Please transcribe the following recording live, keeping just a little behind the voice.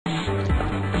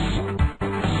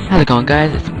How's it going,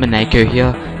 guys? It's Moonaikoo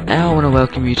here, and I want to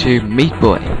welcome you to Meat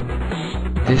Boy.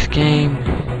 This game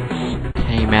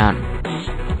came out,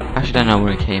 actually I don't know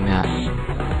when it came out.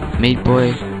 Meat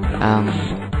Boy, if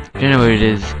you don't know what it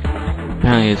is,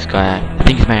 apparently this guy, I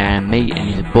think he's made out of meat and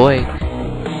he's a boy,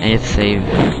 and you have to save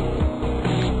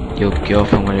your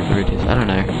girlfriend, whatever it is, I don't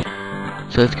know.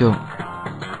 So let's go.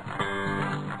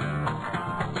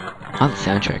 Oh, the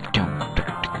soundtrack.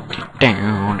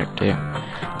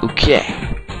 Okay.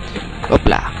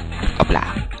 Opla, opla,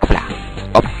 opla,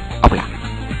 op, opla,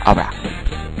 opla.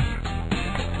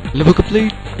 Level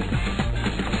complete.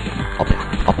 Opla,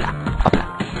 opla, opla,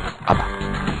 opla.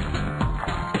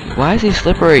 Why is he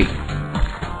slippery?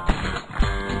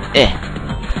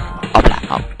 Opla,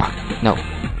 opla. No.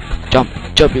 Jump,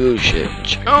 jump, you little shit.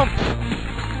 Jump.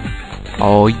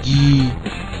 Oh yeah.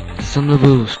 Some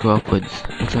levels go upwards.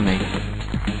 What's that mean?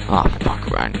 Oh fuck,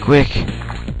 run quick.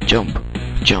 Jump,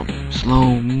 jump,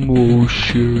 slow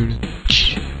motion.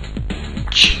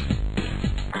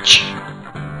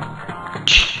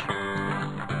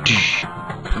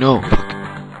 No, fuck.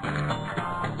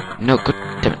 No, good,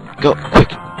 damn it. Go,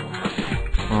 quick.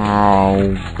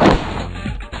 Oh.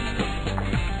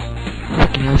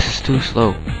 Fucking hell, this is too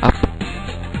slow. Up,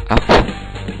 up.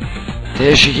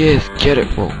 There she is. Get it.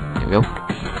 Whoa, there we go.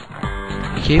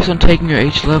 He keeps on taking her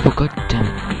each level. God damn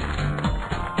it.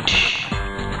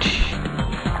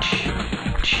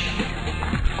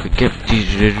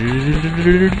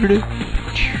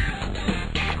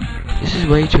 This is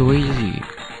way too easy.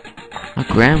 My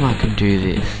grandma can do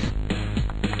this.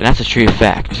 And that's a true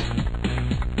fact.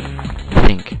 I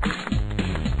think.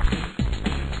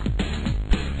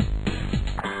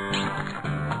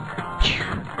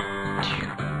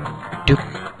 Doop.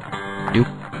 Doop.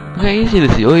 Look how easy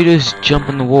this is. All you do is jump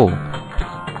on the wall.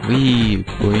 Wee.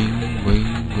 Boing.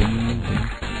 Boing. Boing. Boing.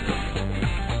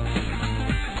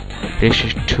 This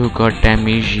is too goddamn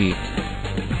easy.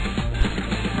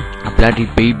 A bloody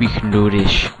baby can do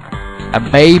this. A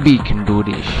baby can do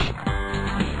this.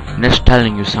 I'm just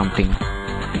telling you something.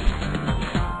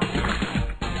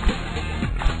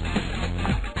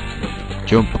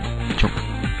 Jump, jump,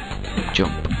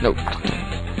 jump. No.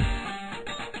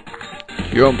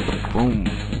 Jump. Boom.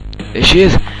 There she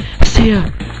is. I see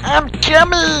her. I'm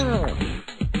coming.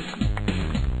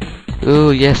 Oh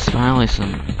yes, finally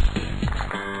some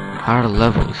harder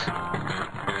levels.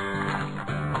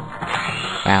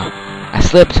 Wow. I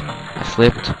slipped. I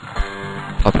slipped.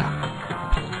 Opla.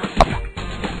 Opla.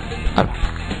 Opla.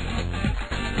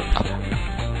 Opla.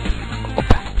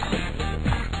 Opla.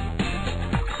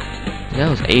 That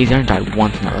was easy. I only died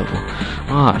once in that level.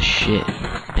 Oh shit.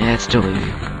 Yeah, it's still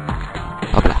easy.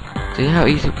 Opla. See how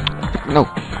easy? No.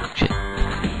 Shit.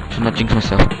 Should not jinx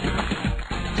myself.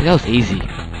 See, that was easy.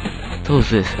 So was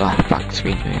this. Oh fuck,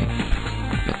 screen me.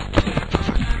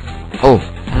 Oh,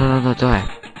 no, die.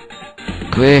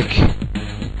 Quick.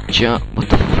 Jump. What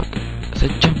the fuck? I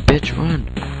said jump, bitch. Run.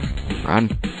 Run.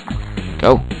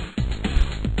 Go.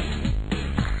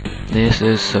 This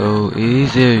is so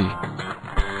easy.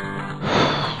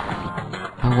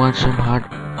 I want some hard.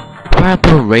 Why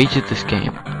do I rage at this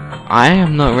game? I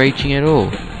am not raging at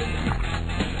all.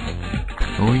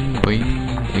 Boing,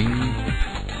 boing, boing.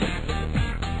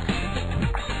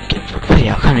 Get the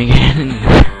video coming in.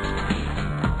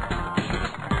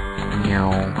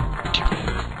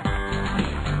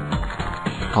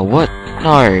 Oh, what?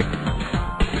 No!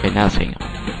 Okay, now it's hanging on.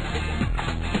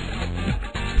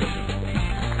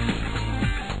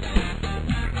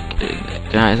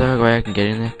 Is there a way I can get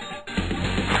in there?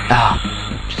 Ah!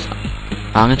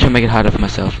 I'm gonna try to make it harder for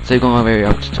myself. Instead of going all the way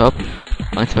up to the top,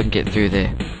 let's see if I can get through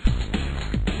there.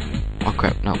 Oh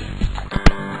crap, no.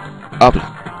 Opla.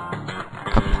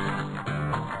 Opla.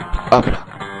 Opla.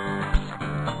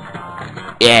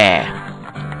 Yeah!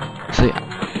 So,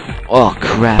 oh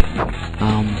crap.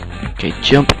 Okay,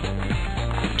 jump,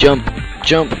 jump,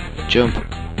 jump, jump,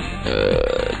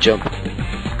 jump,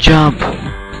 jump,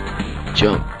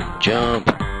 jump, jump,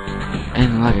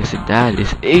 and like I said, that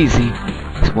is easy.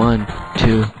 It's 1,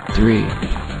 2, 3,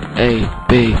 A,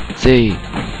 B, C.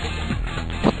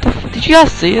 What the f? Did you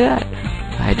guys see that?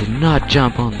 I did not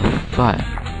jump on the fire.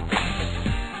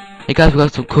 Hey guys, we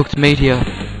got some cooked meat here.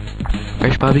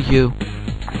 Fresh barbecue.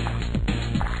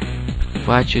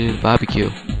 Fried chicken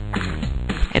barbecue.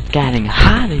 It's getting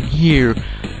hot in here.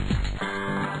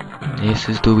 This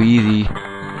is too easy.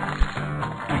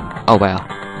 Oh wow.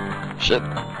 Shit.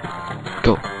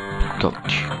 Go. Go.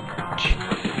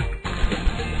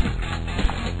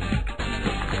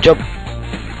 Jump.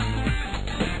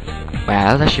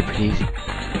 Wow, that's actually pretty easy.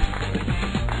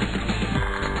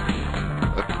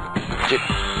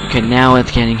 Okay, now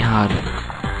it's getting hard.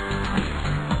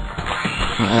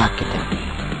 Get them.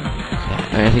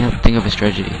 Okay, I think I'll think of a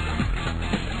strategy.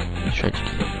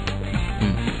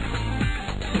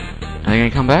 Are they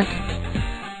gonna come back?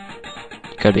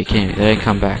 You gotta be kidding me. They didn't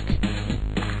come back.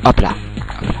 Upla.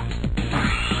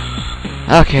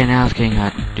 Okay, now it's getting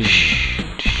hot.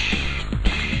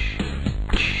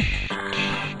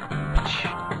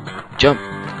 Jump.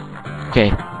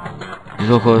 Okay. This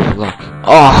will go for luck.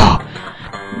 Oh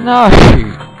no!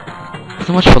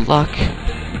 So much for luck.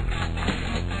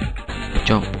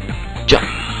 Jump.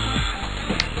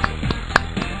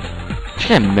 This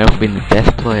guy may have been the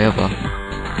best player ever.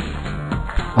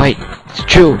 Wait, it's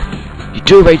true. You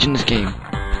do rage in this game.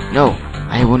 No,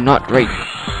 I will not rage.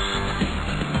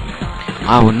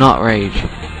 I will not rage.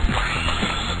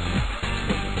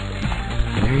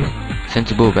 I'm very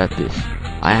sensible about this.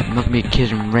 I am not gonna be a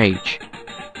kid and rage.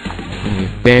 I'm gonna be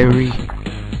very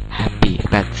happy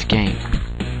about this game.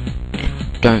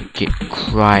 And don't get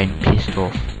crying pissed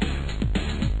off.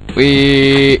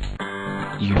 You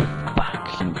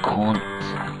fucking cunt.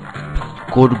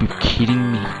 You gotta be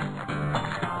kidding me.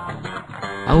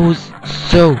 I was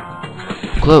so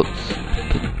close.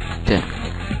 But then.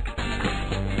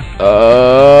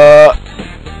 Oh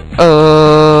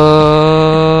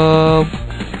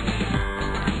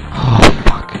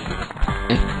fuck.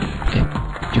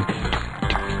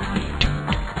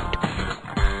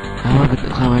 How am I gonna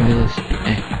climb over this?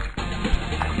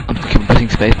 I'm pressing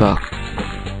spacebar.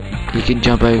 You can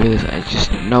jump over this, I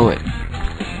just know it.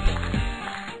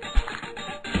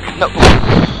 No.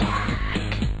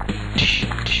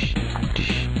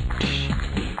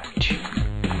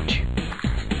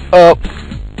 Oh.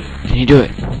 Can you do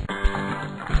it?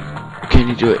 Can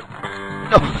you do it?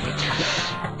 No.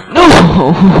 No.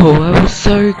 I was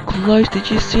so close. Did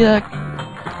you see that?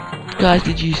 Guys,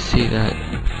 did you see that?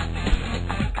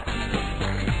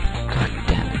 God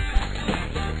damn it.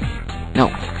 No.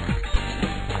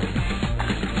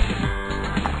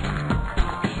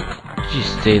 Did you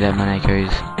see that,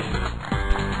 Moonaikoos?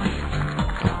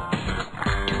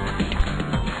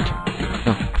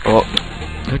 No. Oh.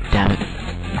 God damn it.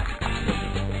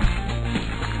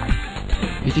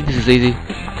 You think this is easy?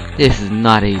 This is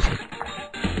not easy.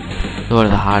 It's one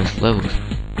of the hardest levels.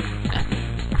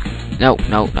 No.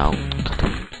 No.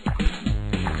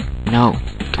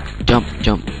 Jump.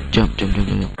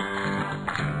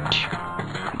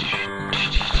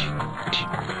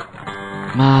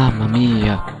 Mamma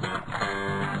mia.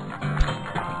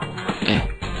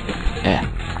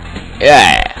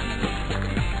 Yeah.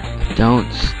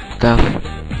 Don't stuff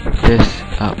this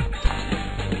up.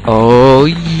 Oh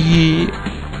yeah.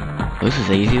 This is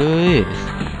easy to this.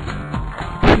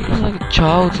 It's like a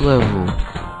child's level.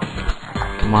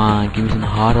 Come on, give me some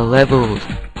harder levels.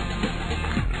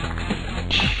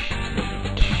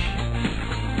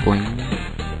 Boing,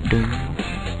 ding,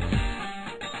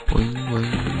 boing,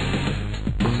 boing,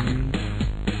 boing,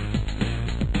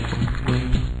 boing,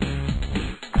 boing.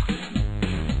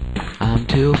 I'm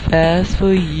too fast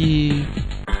for you.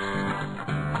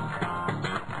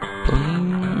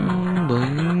 Boing,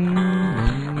 boing, boing.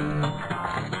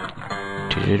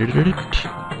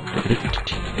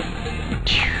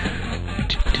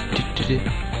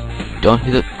 Don't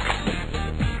hit it.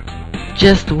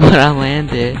 Just when I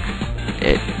landed,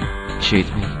 it shoots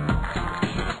me.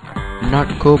 Not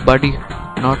cool, buddy.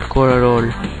 Not cool at all.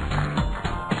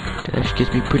 That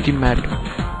gets me pretty mad. I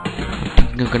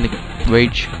think I'm gonna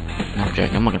rage. No, I'm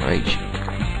joking. I'm not gonna rage.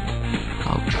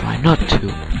 I'll try not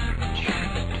to.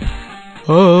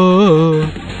 Oh!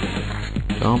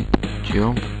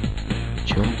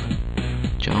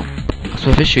 Jump. So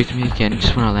if it shoots me again,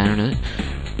 just when I land on it,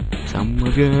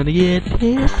 someone's gonna get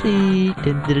pissy.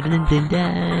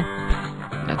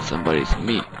 That somebody's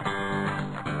me.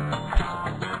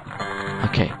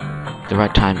 Okay, the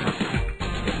right timing.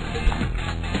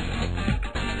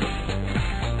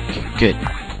 Okay, good.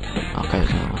 Okay, there's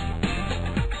another one.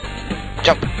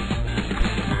 Jump.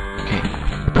 Okay,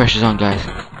 the pressure's on, guys.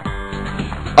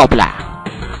 Opla.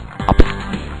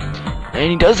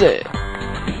 And he does it.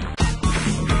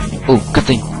 Oh, good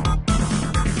thing.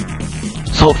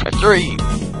 Salt factory.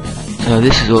 So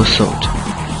this is all salt.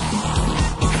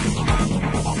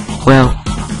 Well,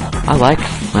 I like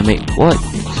my meat. What?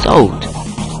 Salt.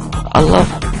 I love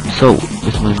salt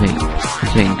with my meat. I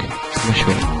think. I'm not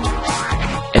sure.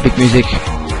 Epic music.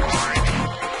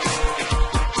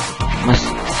 Must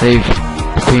save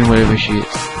the queen whatever she is.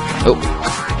 Oh.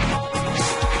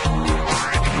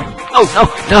 Oh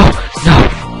no.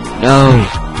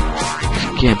 This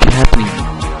can't be happening.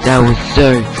 That was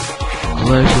so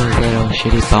close to that little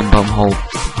shitty bum hole.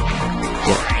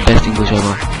 Yeah, best English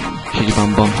ever. Shitty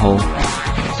bum hole.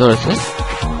 So that's it?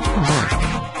 Oh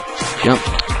no. Jump.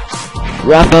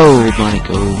 Bravo,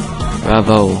 Moonaikoo.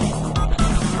 Bravo.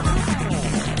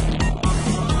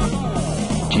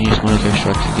 Genius Moonaikoo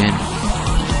strikes again.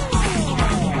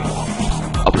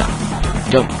 Opla.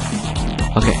 Jump.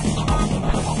 Okay.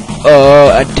 Oh,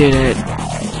 I did it.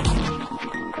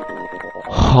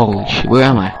 Holy shit, where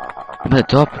am I? I'm at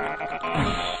the top.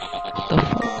 What the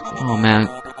fuck? Oh man.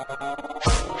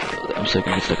 I'm so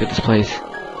gonna get stuck at this place.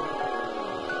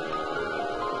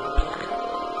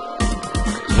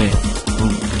 Okay.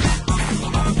 Boom.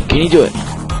 Can you do it?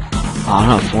 Oh, I'm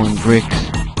not falling bricks.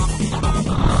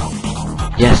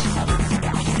 Yes.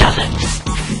 Does it.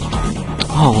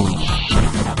 Holy shit.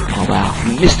 Oh wow.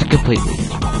 Missed it completely.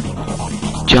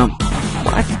 Jump.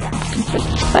 What?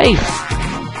 Face.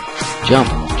 Jump.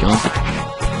 Jump.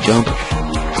 Jump.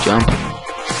 Jump.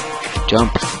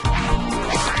 Jump.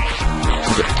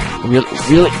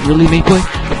 Really, mate boy?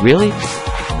 Really?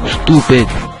 Stupid.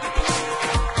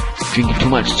 Drinking too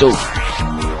much soda.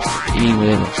 Eating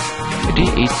whatever. I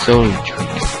did eat soda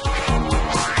drink.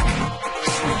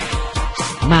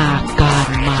 My God,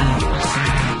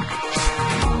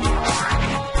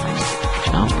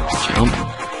 Jump, jump.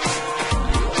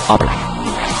 Up.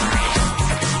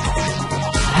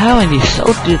 How many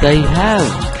soap do they have?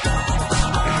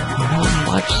 How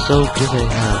much soap do they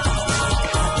have?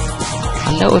 I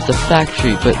know it's a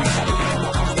factory, but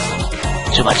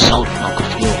too much salt, not good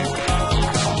for you.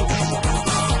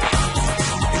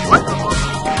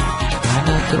 Try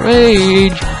not to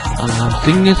rage. I'm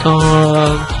singing a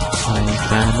song. I'm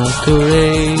trying not to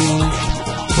rage.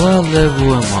 Well,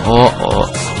 everyone,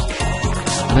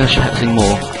 I'm gonna try to sing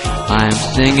more. I'm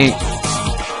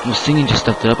singing just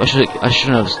stuffed it up. I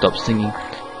shouldn't have stopped singing.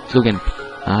 Let's go again.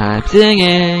 I'm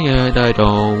singing and I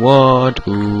don't want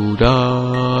to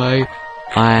die.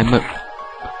 I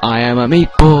am a meat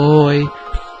boy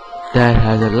that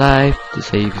has a life to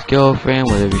save his girlfriend,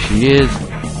 whatever she is,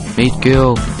 meat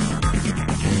girl,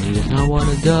 and he does not want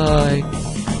to die.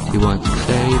 He wants to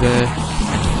save her.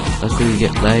 Luckily,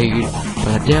 get laid, but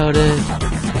I doubt it.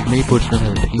 His meat boy does not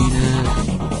have a penis,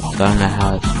 so I don't know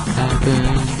how it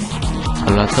happened.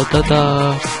 La da da da,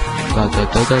 la da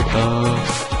da da da.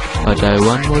 I'll die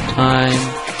one more time.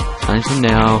 And for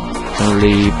now, I'm gonna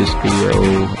leave this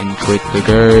video and quit the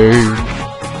game.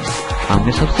 I'm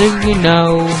gonna stop singing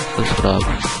now. So shut up.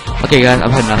 Okay guys,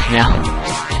 I've had enough now.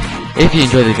 If you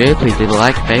enjoyed the video, please leave a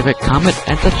like, favorite, comment,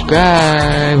 and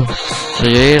subscribe.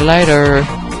 See you later.